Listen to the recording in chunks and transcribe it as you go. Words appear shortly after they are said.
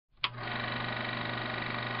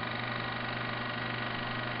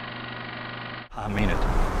I mean it.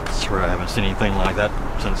 I swear I haven't seen anything like that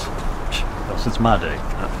since my day.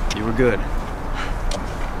 You were good.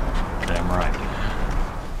 Damn right.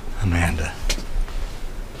 Amanda.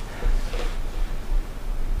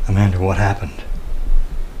 Amanda, what happened?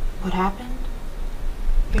 What happened?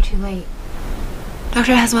 You're too late.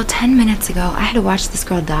 Dr. Haswell, 10 minutes ago, I had to watch this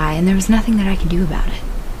girl die, and there was nothing that I could do about it.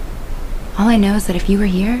 All I know is that if you were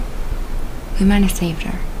here, we might have saved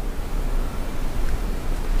her.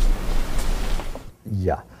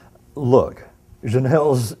 Yeah. Look,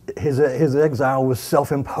 Janelle's his exile was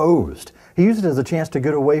self-imposed. He used it as a chance to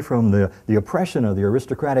get away from the oppression of the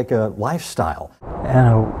aristocratic lifestyle.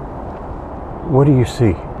 Anna, what do you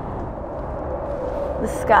see? The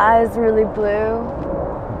sky is really blue.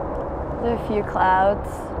 There are a few clouds.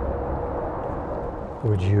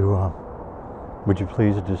 Would you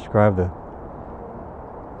please describe them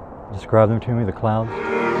to me, the clouds?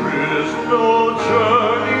 There is no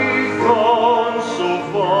journey gone so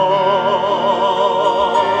far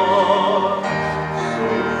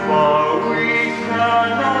we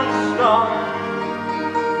cannot stop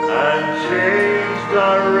and change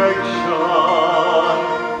direction.